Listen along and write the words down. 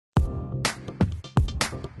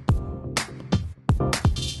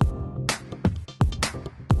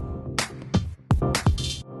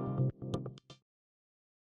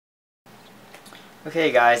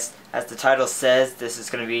Okay guys, as the title says, this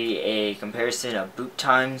is going to be a comparison of boot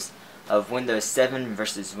times of Windows 7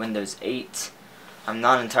 versus Windows 8. I'm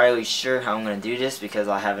not entirely sure how I'm going to do this because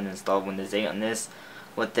I haven't installed Windows 8 on this.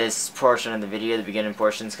 What this portion of the video, the beginning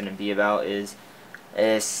portion, is going to be about is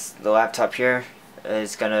the laptop here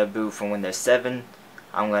is going to boot from Windows 7.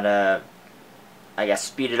 I'm going to, I guess,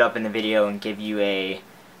 speed it up in the video and give you a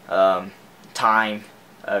time,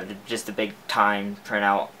 just a big time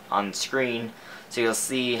printout on the screen. So you'll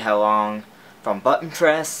see how long from button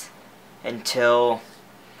press until,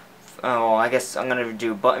 I guess I'm going to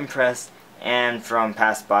do button press and from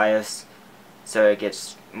past BIOS, so it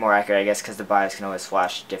gets more accurate, I guess, because the BIOS can always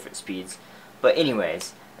flash different speeds. But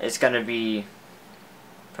anyways, it's going to be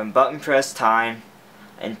from button press time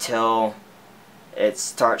until it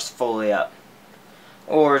starts fully up,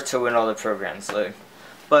 or to when all the programs load.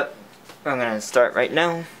 But I'm going to start right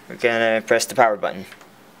now. We're going to press the power button.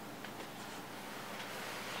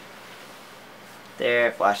 There,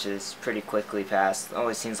 it flashes pretty quickly past.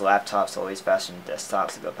 Always seems laptops always faster than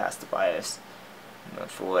desktops to go past the BIOS,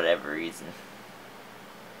 for whatever reason.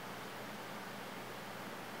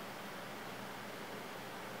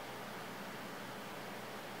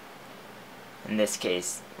 In this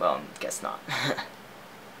case, well, I guess not.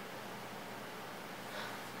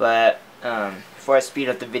 But before I speed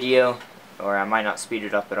up the video, or I might not speed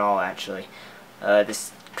it up at all actually,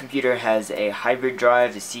 this computer has a hybrid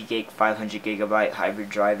drive, the Seagate 500GB hybrid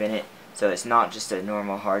drive in it, so it's not just a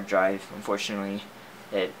normal hard drive. Unfortunately,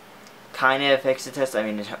 it kind of affects the test. I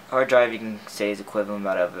mean, the hard drive you can say is equivalent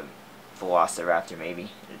about of a Velociraptor,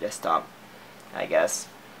 maybe, a desktop, I guess.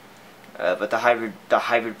 But the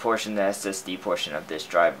hybrid portion, the SSD portion of this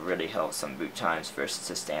drive, really helps some boot times versus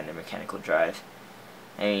a standard mechanical drive.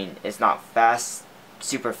 I mean, it's not fast,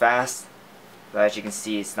 super fast, but as you can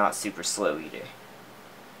see, it's not super slow either.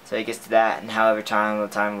 So it gets to that, and however the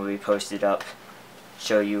time will be posted up,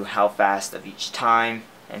 show you how fast of each time,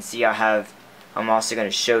 and see I'm also going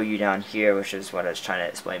to show you down here, which is what I was trying to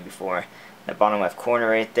explain before, in the bottom left corner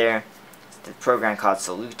right there, it's the program called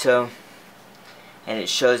Soluto, and it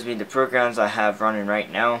shows me the programs I have running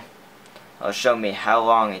right now. It'll show me how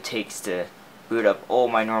long it takes to boot up all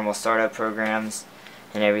my normal startup programs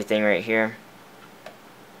and everything right here.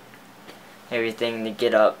 Everything to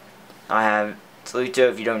get up. I have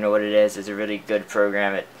Bootup, if you don't know what it is a really good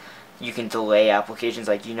program. You can delay applications,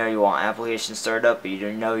 like you want application startup, but you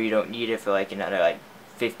don't need it for like another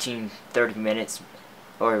 15-30 minutes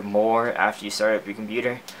or more after you start up your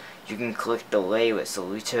computer. You can click delay with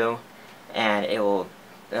Soluto, and it will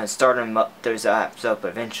start those apps up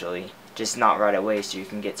eventually, just not right away, so you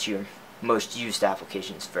can get to your most used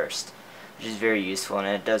applications first, which is very useful, and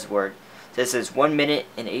it does work. This is 1 minute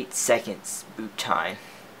and 8 seconds boot time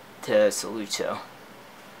to Soluto.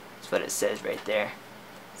 That's what it says right there.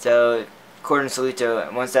 So according to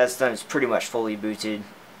Soluto, once that's done, it's pretty much fully booted,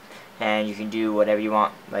 and you can do whatever you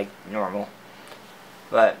want like normal.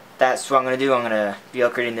 But that's what I'm going to do. I'm going to be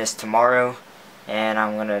upgrading this tomorrow, and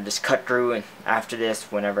I'm going to just cut through, and after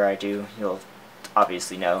this, whenever I do, you'll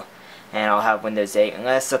obviously know. And I'll have Windows 8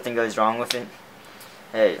 unless something goes wrong with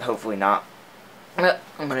it. Hopefully not. But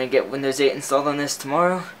I'm going to get Windows 8 installed on this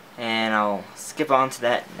tomorrow, and I'll skip on to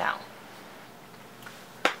that now.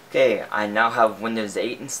 Okay, I now have Windows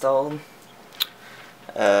 8 installed.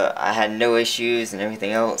 I had no issues and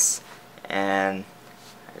everything else, and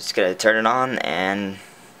I'm just going to turn it on and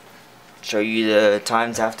show you the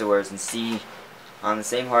times afterwards and see on the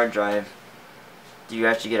same hard drive, do you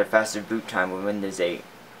actually get a faster boot time with Windows 8.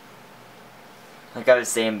 Like I was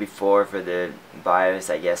saying before, for the BIOS,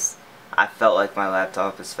 I guess I felt like my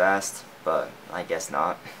laptop was fast, but I guess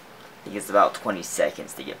not. I think it's about 20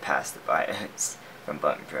 seconds to get past the BIOS from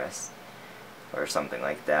button press, or something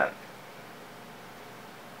like that.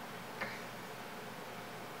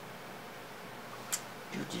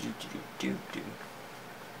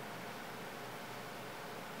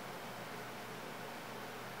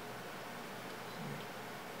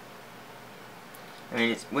 I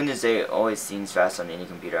mean, Windows 8 always seems fast on any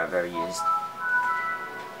computer I've ever used.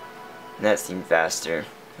 And that seemed faster.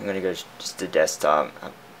 I'm gonna go just to desktop.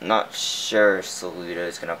 I'm not sure if Soluto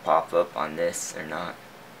is gonna pop up on this or not.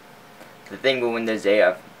 The thing with Windows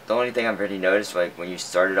 8, the only thing I've really noticed, like when you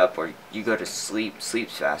start it up or you go to sleep,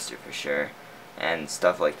 sleeps faster for sure, and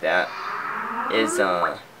stuff like that, is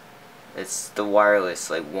it's the wireless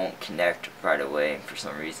won't connect right away for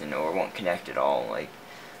some reason, or won't connect at all. Like,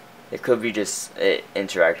 it could be just it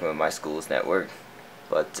interacting with my school's network,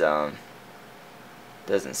 but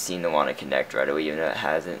doesn't seem to want to connect right away, even though it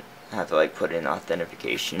hasn't. I have to put in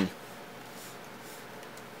authentication.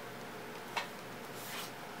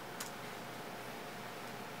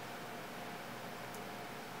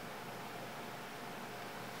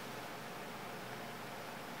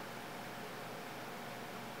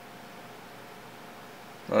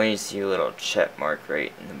 When you see a little check mark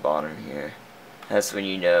right in the bottom here, that's when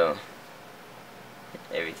you know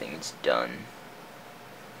everything's done.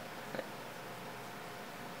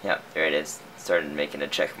 Yep, there it is. Started making a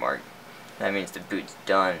check mark. That means the boot's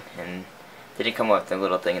done, and didn't come up with the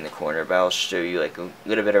little thing in the corner, but I'll show you like a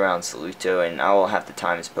little bit around Saluto, and I will have the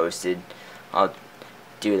times posted. I'll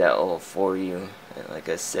do that all for you. Like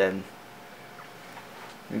I said,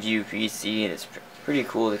 view PC, and it's pretty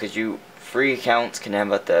cool because free accounts can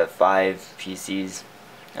have up to 5 PCs.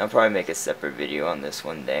 I'll probably make a separate video on this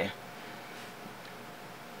one day.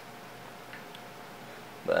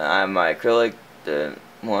 But I have my acrylic, the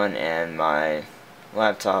one, and my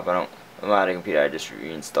laptop. I had a computer I just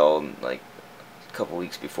reinstalled like a couple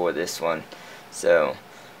weeks before this one, so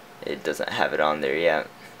it doesn't have it on there yet.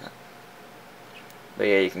 But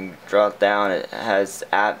yeah, you can draw it down. It has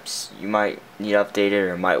apps you might need updated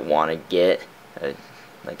or might want to get,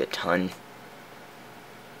 like a ton.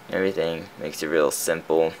 Everything makes it real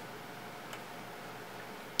simple.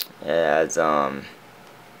 It has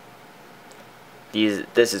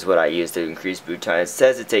this is what I use to increase boot time. It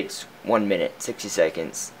says it takes 1 minute 60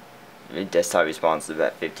 seconds. The desktop response is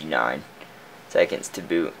about 59 seconds to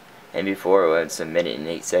boot, and before it was 1 minute and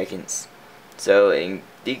 8 seconds. So it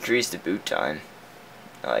decreased the boot time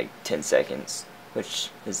like 10 seconds, which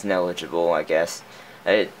is negligible, I guess.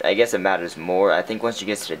 I guess it matters more. I think once you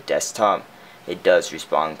get to the desktop, it does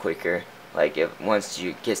respond quicker. Like once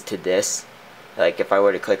you get to this, like if I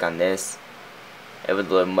were to click on this, it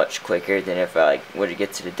would load much quicker than if I were to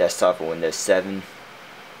get to the desktop of Windows 7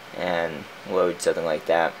 and load something like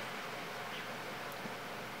that.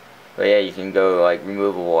 But yeah, you can go like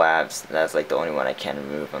removable apps. That's like the only one I can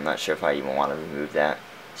remove. I'm not sure if I even want to remove that.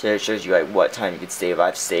 So it shows you like what time you could save.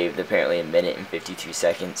 I've saved apparently 1 minute and 52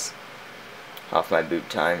 seconds off my boot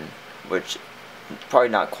time, which probably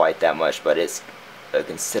not quite that much, but it's a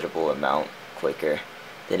considerable amount quicker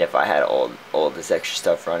than if I had all this extra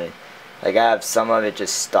stuff running. Like I have some of it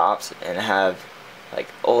just stops, and I have like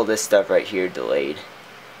all this stuff right here delayed.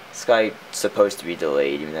 It's like supposed to be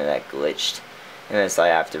delayed, even though that glitched. And then so I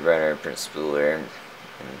have to run our print spooler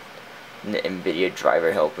and NVIDIA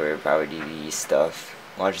driver helper, Power DV stuff,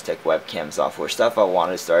 Logitech webcam software, stuff I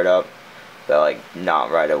want to start up, but like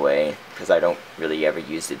not right away because I don't really ever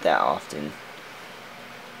use it that often.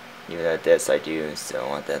 Even though this I do, so I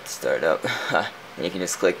want that to start up. And you can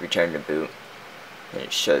just click return to boot, and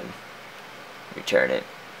it should return it.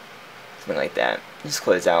 Something like that. Just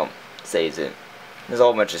close out, saves it. There's a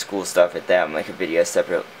whole bunch of cool stuff with that. I'm like a video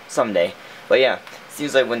separate someday. But yeah,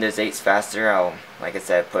 seems like Windows 8's faster. I'll, like I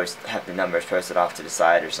said, have the numbers posted off to the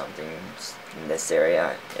side or something in this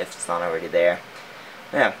area if it's not already there.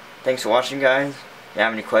 Yeah, thanks for watching, guys. If you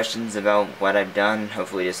have any questions about what I've done,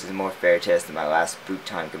 hopefully this is a more fair test than my last boot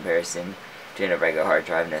time comparison between a regular hard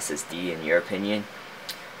drive and SSD in your opinion.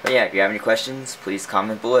 But yeah, if you have any questions, please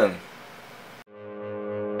comment below.